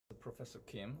Professor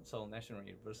Kim, Seoul National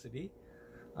University,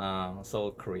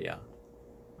 Seoul, Korea.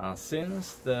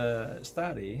 Since the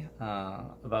study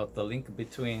about the link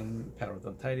between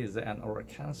periodontitis and oral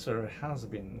cancer has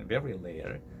been very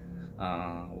rare,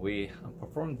 we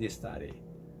performed this study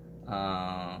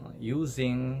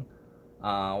using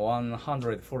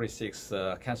 146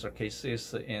 cancer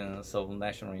cases in Seoul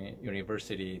National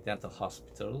University dental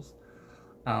hospitals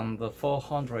and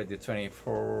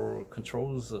 424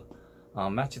 controls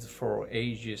matched for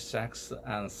age, sex,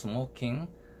 and smoking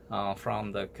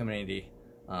from the community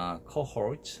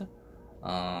cohort.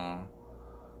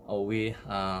 We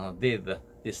did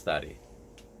this study.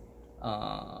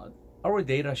 Our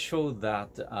data showed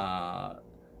that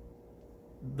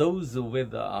those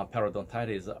with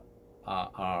periodontitis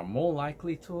are more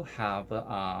likely to have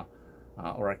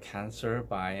oral cancer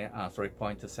by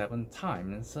 3.7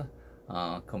 times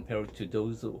compared to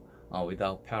those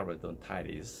without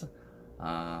periodontitis.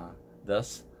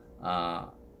 Thus,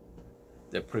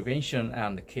 the prevention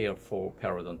and care for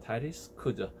periodontitis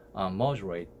could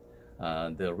moderate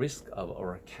the risk of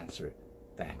oral cancer.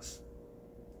 Thanks.